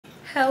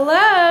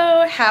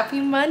Hello, happy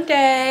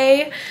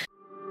Monday.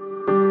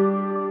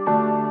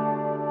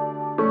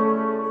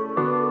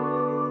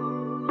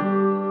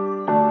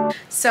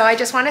 So I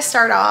just want to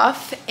start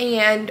off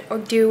and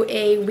do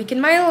a week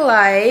in my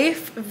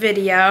life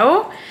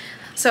video.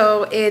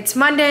 So it's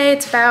Monday,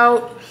 it's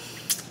about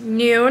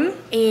noon,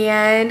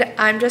 and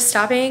I'm just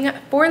stopping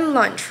for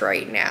lunch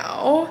right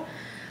now.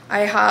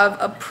 I have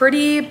a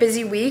pretty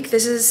busy week.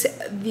 This is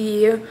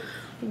the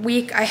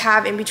week I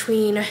have in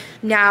between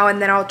now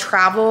and then I'll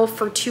travel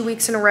for 2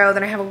 weeks in a row,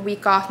 then I have a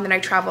week off, and then I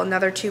travel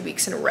another 2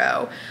 weeks in a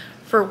row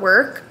for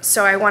work.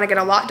 So I want to get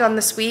a lot done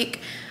this week.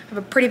 I have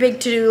a pretty big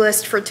to-do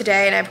list for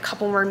today, and I have a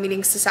couple more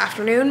meetings this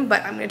afternoon,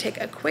 but I'm going to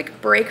take a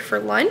quick break for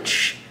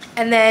lunch.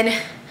 And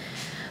then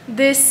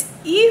this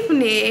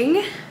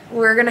evening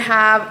we're going to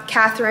have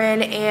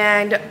Catherine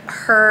and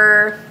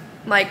her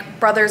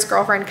brother's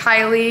girlfriend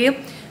Kylie,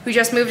 who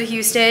just moved to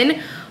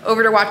Houston,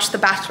 over to watch The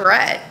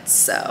Bachelorette.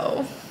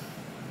 So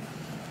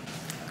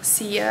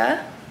see ya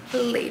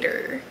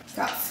later.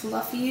 Got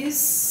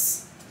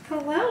fluffies.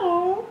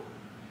 Hello.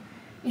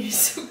 You're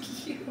so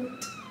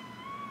cute.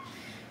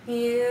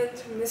 And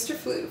Mr.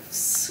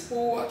 Floofs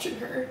watching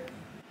her.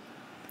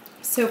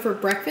 So for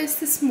breakfast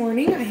this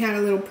morning, I had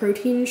a little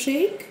protein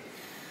shake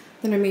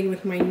that I made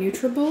with my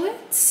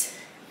NutriBullets.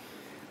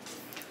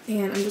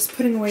 And I'm just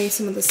putting away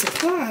some of the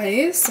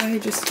supplies. I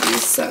just used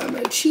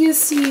some chia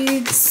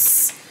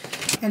seeds.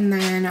 And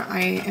then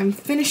I am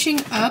finishing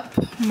up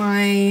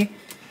my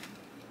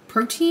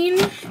protein,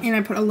 and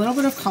I put a little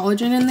bit of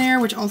collagen in there,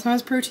 which also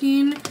has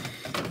protein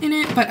in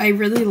it, but I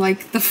really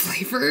like the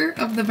flavor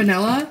of the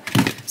vanilla,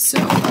 so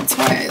that's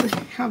why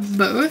I have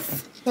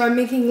both. So I'm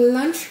making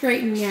lunch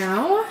right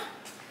now.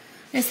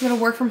 Nice little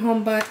work from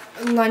home but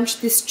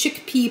lunch. This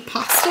chickpea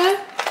pasta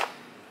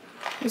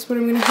is what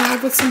I'm gonna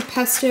have with some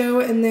pesto,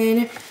 and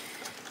then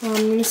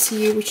I'm gonna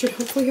see, we should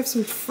hopefully have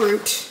some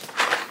fruit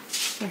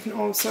I can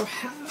also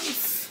have.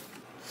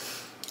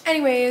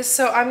 Anyways,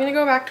 so I'm gonna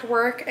go back to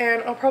work,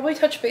 and I'll probably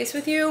touch base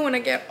with you when I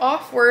get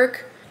off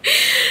work.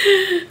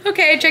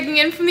 Okay, checking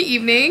in from the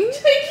evening.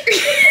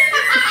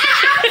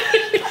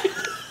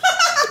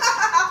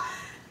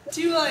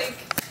 Do like...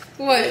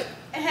 What?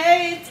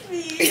 Hey, it's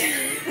me.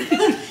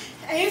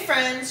 Hey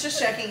friends, just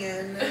checking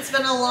in. It's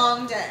been a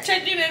long day.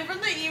 Checking in from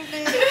the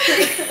evening.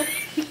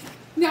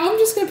 Now I'm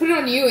just gonna put it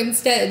on you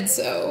instead,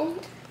 so.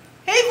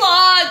 Hey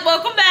vlog,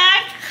 welcome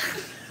back.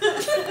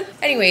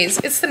 Anyways,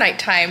 it's the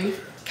nighttime.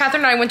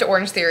 Catherine and I went to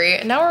Orange Theory,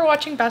 and now we're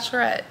watching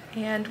Bachelorette,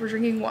 and we're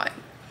drinking wine.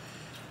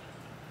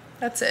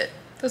 That's it.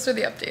 Those are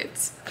the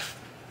updates.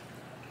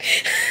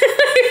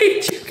 I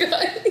hate you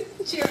guys.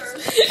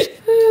 Cheers.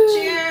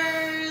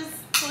 Cheers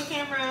to the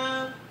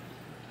camera.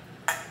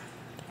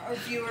 Our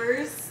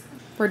viewers.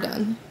 We're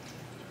done.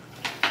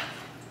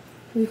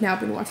 We've now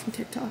been watching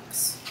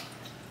TikToks.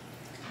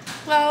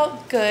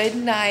 Well, good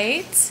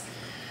night.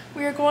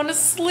 We are going to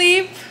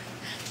sleep.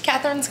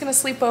 Catherine's gonna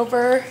sleep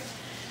over.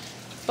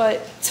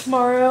 But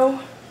tomorrow,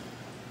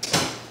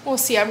 we'll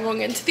see. I'm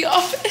going into the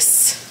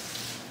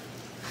office.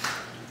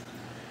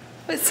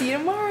 But see you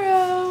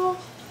tomorrow.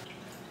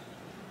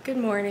 Good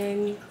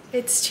morning.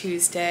 It's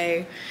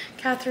Tuesday.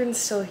 Catherine's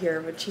still here,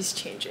 but she's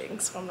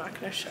changing, so I'm not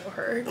gonna show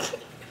her.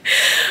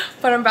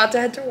 But I'm about to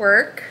head to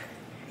work,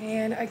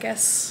 and I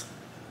guess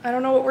I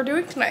don't know what we're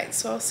doing tonight,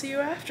 so I'll see you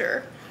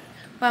after.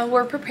 While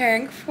we're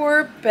preparing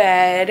for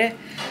bed,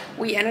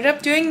 we ended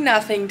up doing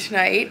nothing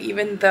tonight,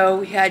 even though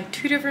we had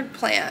 2 different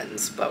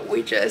plans, but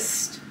we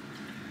just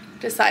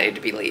decided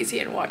to be lazy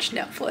and watch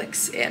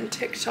Netflix and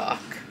TikTok.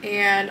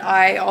 And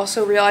I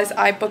also realized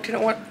I booked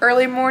an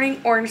early morning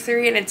Orange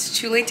Theory, and it's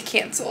too late to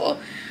cancel.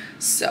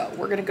 So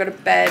we're gonna go to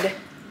bed.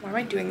 Why am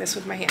I doing this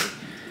with my hand?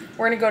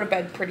 We're gonna go to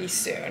bed pretty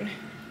soon.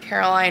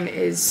 Caroline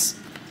is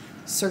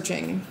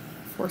searching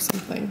for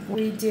something.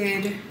 We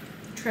did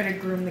try to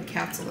groom the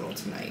cats a little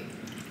tonight.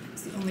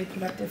 The only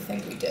productive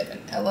thing we did,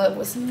 and Ella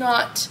was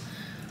not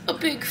a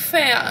big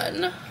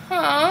fan,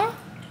 huh?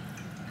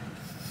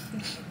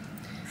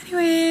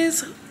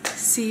 Anyways,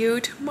 see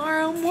you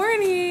tomorrow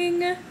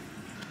morning.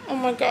 Oh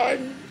my god,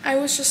 I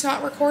was just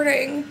not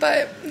recording,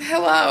 but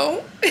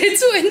hello,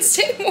 it's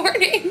Wednesday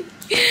morning.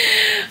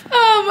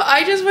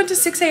 I just went to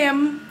 6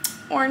 a.m.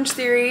 Orange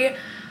Theory.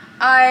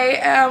 I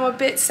am a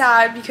bit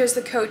sad because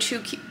the coach who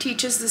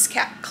teaches this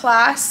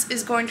class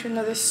is going to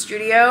another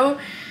studio,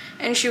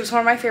 and she was one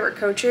of my favorite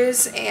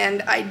coaches,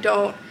 and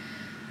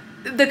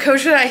the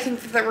coach that I think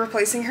that they're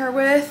replacing her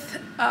with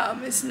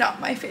is not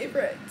my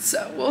favorite,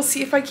 so we'll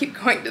see if I keep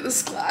going to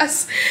this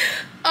class.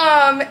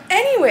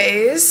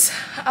 Anyways,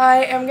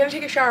 I am gonna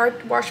take a shower,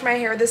 wash my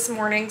hair this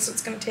morning, so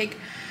it's gonna take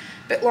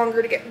a bit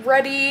longer to get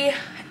ready,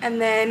 and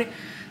then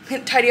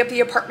tidy up the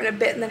apartment a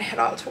bit, and then head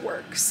out to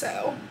work,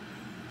 so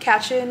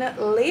catch in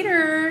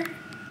later.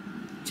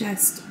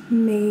 Just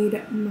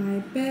made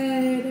my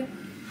bed.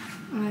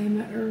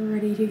 I'm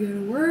ready to go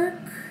to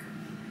work.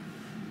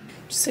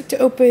 Just like to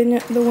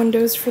open the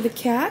windows for the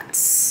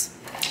cats.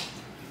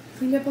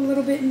 Cleaned up a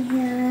little bit in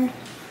here.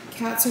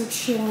 Cats are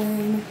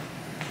chilling.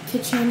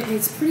 Kitchen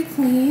is pretty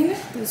clean.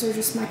 Those are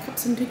just my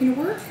cups I'm taking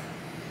to work.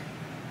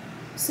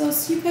 So I'll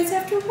see you guys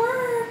after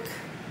work.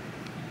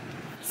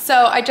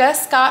 So I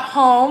just got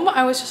home.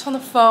 I was just on the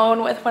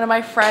phone with one of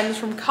my friends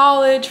from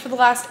college for the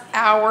last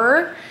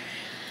hour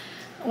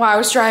while I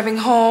was driving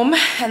home,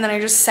 and then I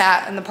just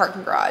sat in the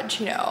parking garage,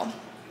 you know,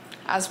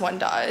 as one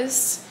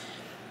does.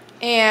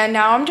 And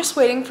now I'm just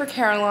waiting for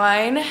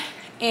Caroline,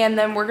 and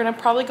then we're gonna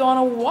probably go on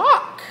a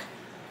walk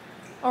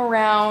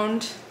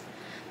around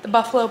the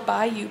Buffalo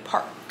Bayou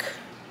Park.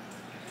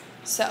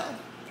 So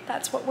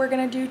that's what we're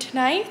gonna do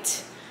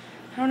tonight.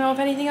 I don't know if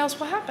anything else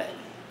will happen.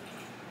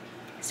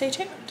 Stay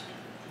tuned.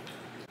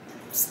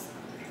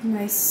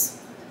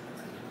 Nice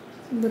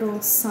little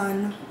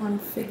sun on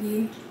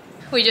Figgy.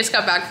 We just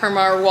got back from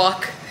our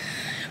walk.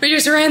 We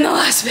just ran the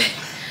last bit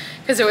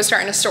because it was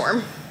starting to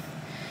storm.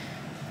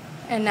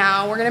 And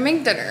now we're gonna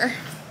make dinner.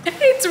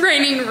 It's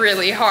raining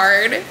really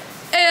hard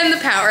and the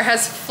power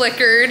has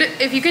flickered.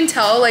 If you can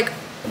tell, like,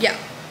 yeah.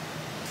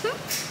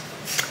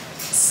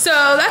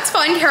 So that's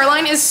fun.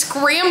 Caroline is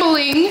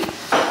scrambling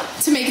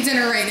to make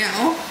dinner right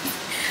now.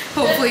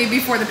 Hopefully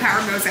before the power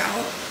goes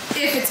out.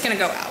 If it's gonna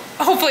go out.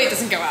 Hopefully it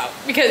doesn't go out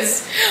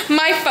because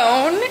my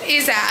phone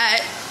is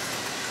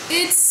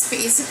it's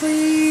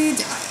basically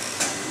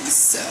dying.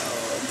 So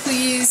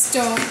please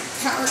don't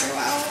power go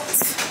out.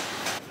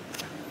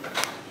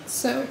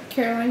 So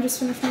Caroline just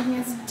finished making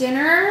us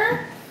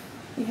dinner.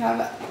 We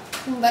have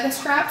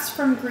lettuce wraps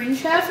from Green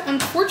Chef.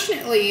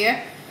 Unfortunately,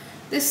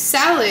 this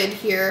salad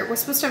here was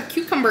supposed to have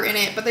cucumber in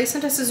it, but they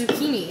sent us a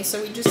zucchini,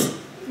 so we just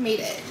made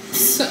it.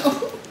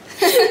 So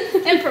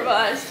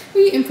Improvised.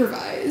 We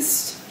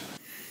improvised.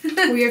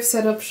 We have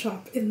set up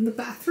shop in the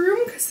bathroom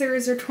because there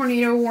is a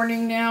tornado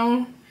warning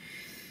now.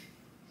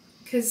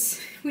 Because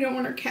we don't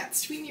want our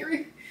cats to be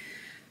near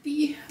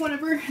the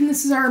whatever. And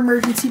this is our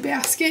emergency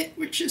basket,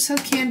 which just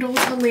has candles,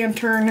 a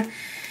lantern,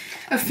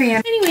 a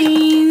fan.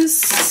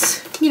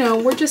 Anyways, you know,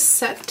 we're just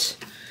set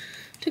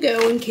to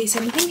go in case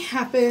anything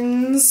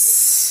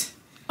happens.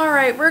 All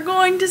right, we're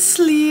going to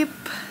sleep.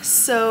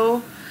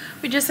 So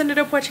we just ended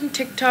up watching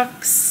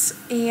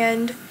TikToks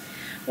and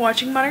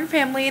watching Modern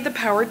Family. The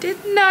power did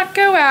not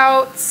go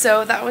out,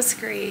 so that was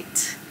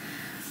great.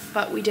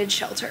 But we did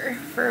shelter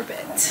for a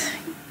bit.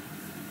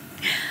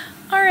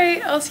 All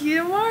right, I'll see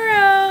you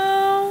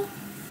tomorrow.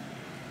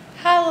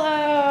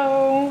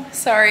 Hello.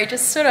 Sorry,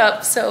 just stood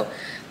up, so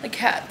the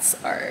cats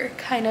are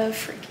kind of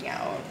freaking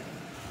out.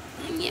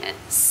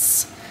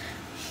 Yes.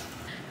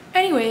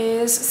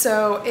 Anyways,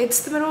 so it's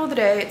the middle of the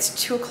day. It's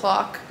 2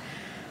 o'clock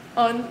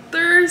on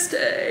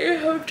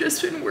Thursday. I've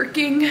just been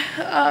working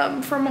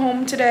from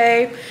home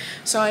today,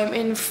 so I'm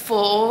in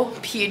full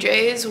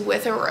PJs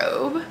with a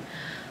robe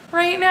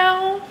right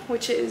now,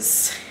 which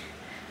is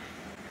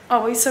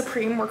always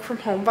supreme work from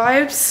home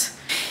vibes.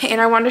 And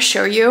I wanted to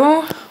show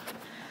you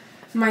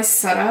my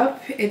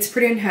setup. It's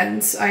pretty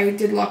intense. I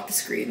did lock the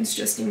screens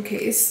just in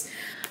case.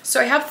 So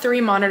I have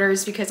 3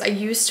 monitors because I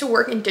used to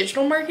work in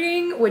digital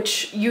marketing,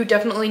 which you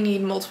definitely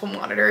need multiple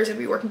monitors if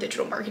you work in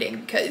digital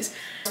marketing because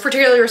it's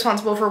particularly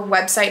responsible for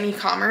website and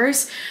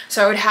e-commerce.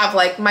 So I would have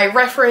like my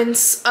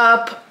reference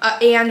up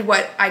and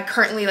what I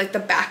currently, like the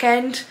back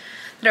end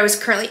that I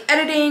was currently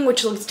editing,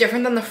 which looks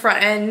different than the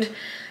front end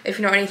if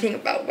you know anything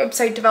about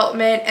website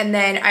development. And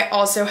then I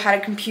also had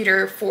a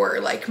computer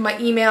for like my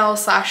email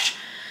 /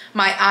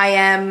 my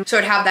IM, so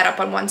I'd have that up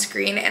on one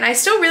screen. And I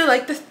still really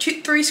like the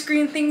 3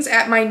 screen things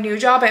at my new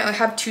job. I only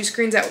have 2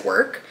 screens at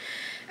work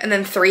and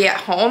then 3 at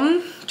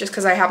home, just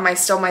because I have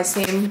still my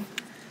same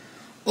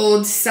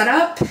old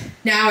setup.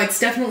 Now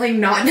it's definitely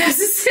not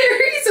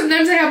necessary.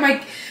 Sometimes I have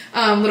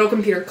my little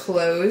computer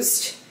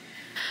closed.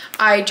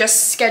 I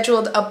just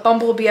scheduled a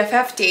Bumble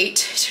BFF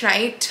date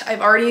tonight. I've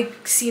already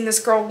seen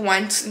this girl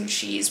once and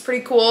she's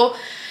pretty cool.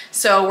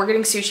 So we're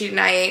getting sushi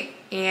tonight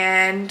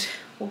and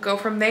we'll go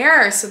from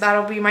there. So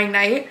that'll be my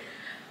night.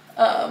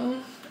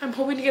 I'm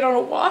hoping to go on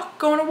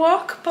a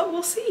walk, but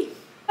we'll see.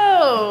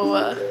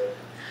 Oh,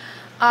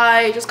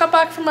 I just got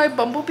back from my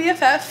Bumble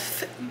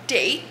BFF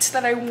date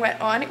that I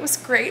went on. It was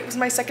great. It was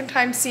my second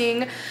time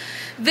seeing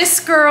this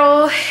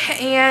girl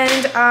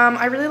and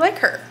I really like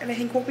her and I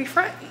think we'll be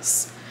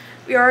friends.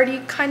 We already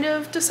kind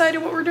of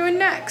decided what we're doing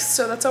next,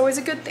 so that's always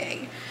a good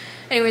thing.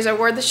 Anyways, I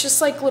wore this just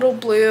like little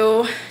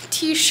blue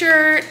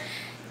t-shirt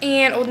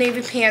and Old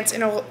Navy pants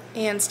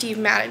and Steve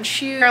Madden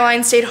shoes.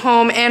 Caroline stayed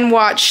home and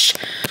watched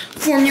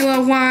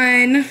Formula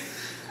 1.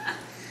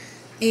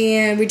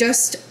 And we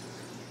just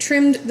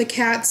trimmed the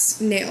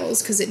cat's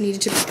nails because it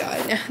needed to be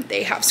done.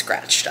 They have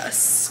scratched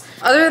us.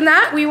 Other than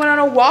that, we went on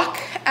a walk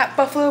at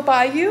Buffalo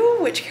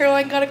Bayou, which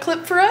Caroline got a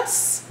clip for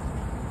us.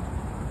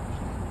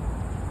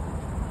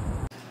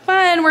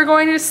 Fun, we're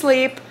going to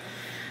sleep.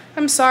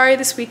 I'm sorry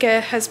this week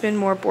has been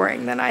more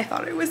boring than I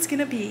thought it was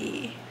gonna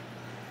be.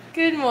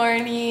 Good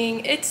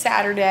morning, it's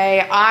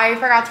Saturday. I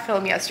forgot to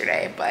film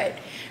yesterday, but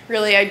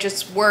really I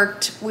just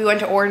worked. We went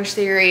to Orange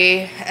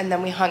Theory and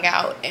then we hung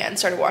out and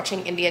started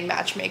watching Indian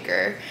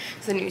Matchmaker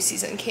because the new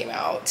season came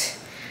out.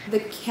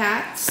 The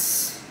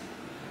cats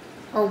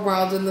are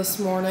wilding this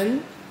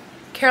morning.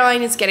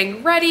 Caroline is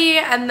getting ready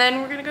and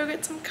then we're gonna go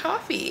get some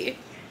coffee.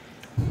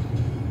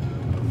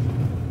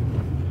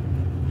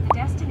 The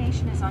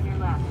destination is on your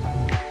left.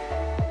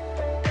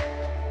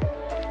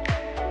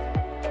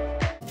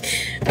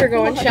 We're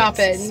going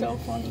shopping So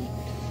funny.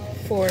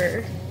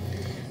 for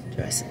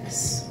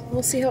dresses.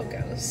 We'll see how it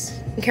goes.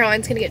 And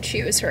Caroline's gonna get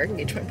shoes for our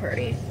engagement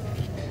party.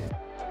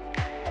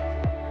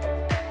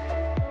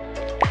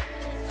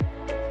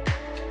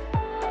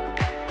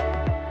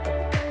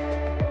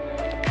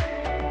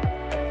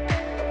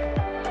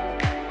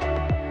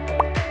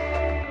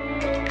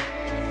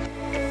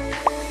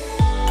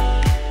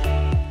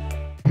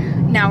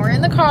 Now we're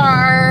in the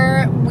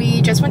car.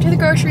 We just went to the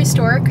grocery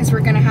store because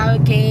we're gonna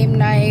have a game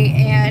night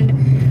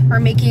and we're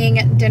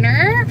making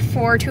dinner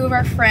for 2 of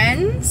our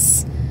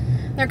friends.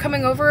 They're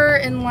coming over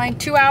in like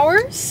 2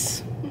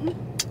 hours.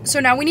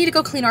 So now we need to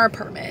go clean our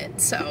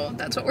apartment. So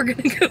that's what we're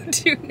gonna go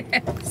do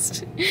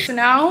next. So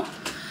now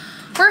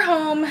we're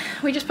home.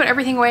 We just put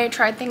everything away,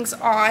 tried things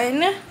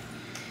on,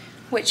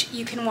 which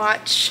you can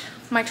watch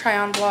my try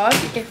on vlog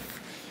if you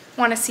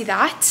wanna see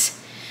that.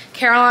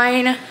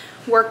 Caroline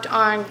worked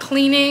on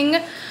cleaning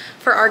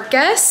for our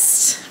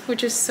guest,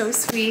 which is so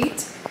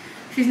sweet.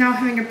 She's now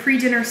having a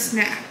pre-dinner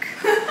snack.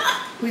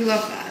 We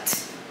love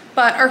that.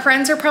 But our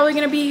friends are probably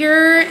gonna be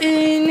here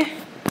in,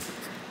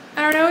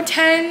 I don't know,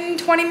 10,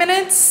 20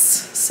 minutes.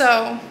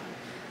 So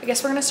I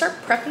guess we're gonna start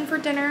prepping for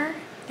dinner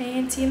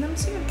and seeing them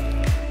soon.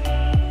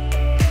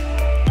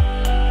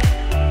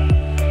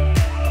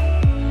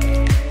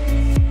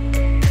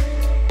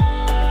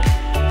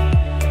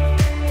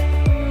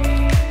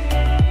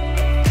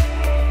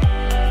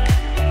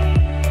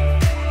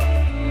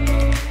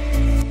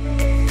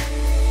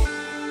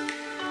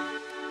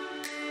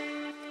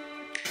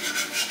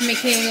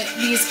 Making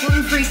these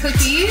gluten-free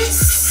cookies.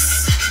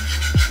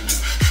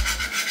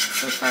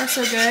 So far,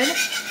 so good.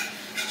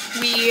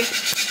 We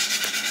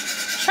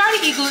try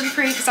to eat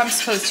gluten-free because I'm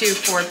supposed to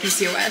for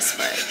PCOS,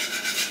 but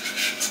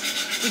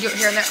we do it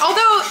here and there.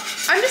 Although,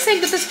 I'm just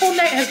saying that this whole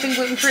night has been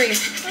gluten-free.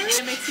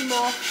 Mixing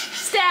bowl.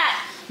 Stat!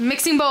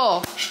 Mixing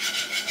bowl.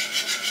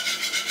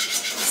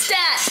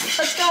 Stat!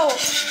 Let's go!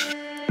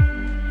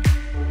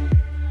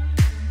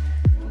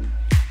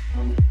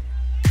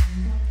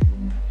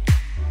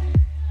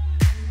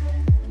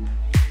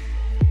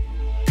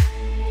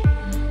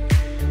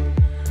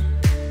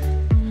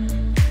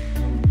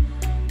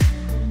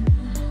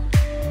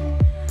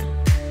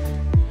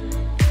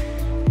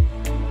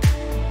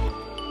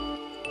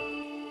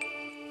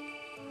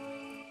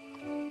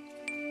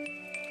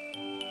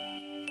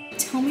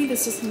 Tell me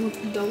this doesn't look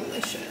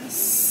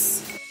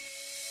delicious.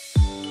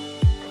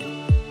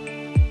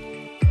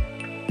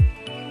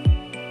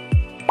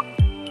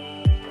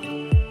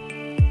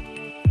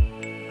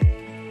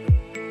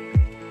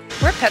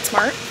 We're at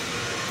PetSmart.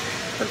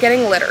 We're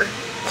getting litter.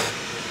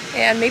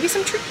 And maybe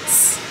some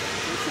treats.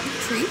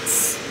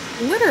 Treats?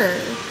 Litter.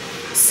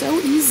 So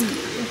easy.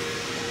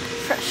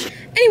 Fresh.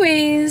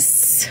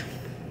 Anyways.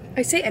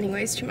 I say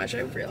anyways too much,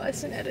 I've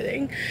realized in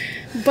editing.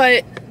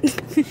 But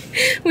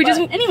we just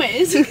went to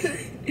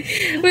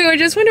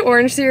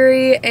Orange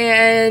Theory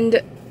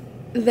and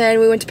then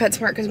we went to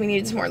PetSmart because we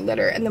needed some more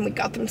litter and then we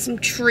got them some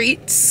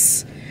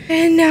treats.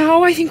 And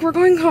now I think we're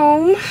going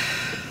home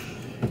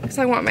because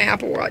I want my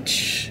Apple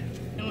Watch.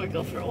 And we'll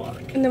go for a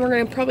walk. And then we're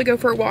gonna probably go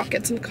for a walk,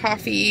 get some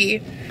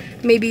coffee,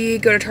 maybe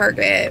go to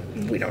Target,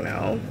 we don't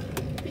know.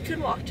 We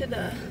could walk to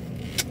the,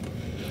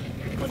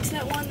 what's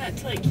that one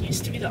that's like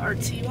used to be the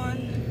artsy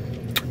one?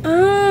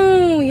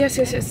 Oh, yes.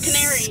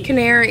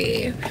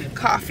 Canary.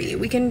 Coffee.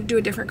 We can do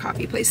a different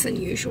coffee place than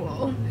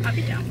usual. I'd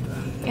be down for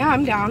that. Yeah,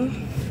 I'm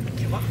down. We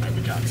can walk by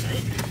the job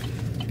site.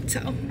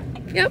 So,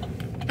 yep.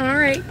 All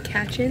right,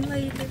 catch you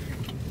later.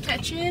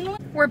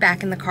 We're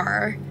back in the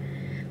car.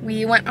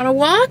 We went on a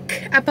walk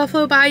at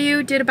Buffalo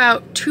Bayou, did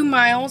about 2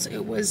 miles.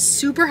 It was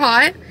super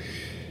hot.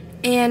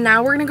 And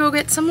now we're gonna go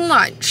get some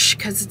lunch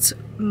because it's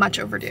much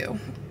overdue.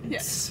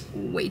 Yes.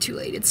 It's way too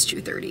late. It's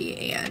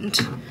 2:30 and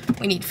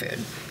we need food.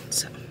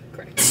 So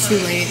great. It's too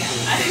late,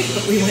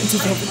 but we went to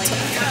Velvet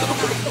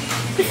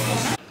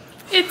Taco.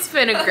 It's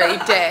been a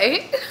great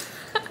day.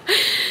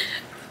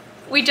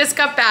 We just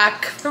got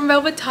back from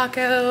Velvet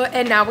Taco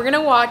and now we're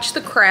gonna watch The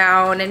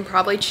Crown and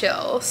probably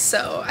chill.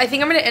 So I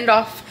think I'm gonna end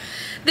off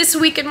this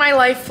week in my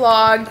life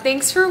vlog.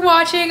 Thanks for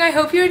watching. I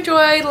hope you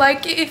enjoyed.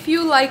 Like it if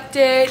you liked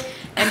it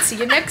and see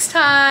you next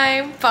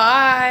time.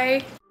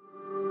 Bye.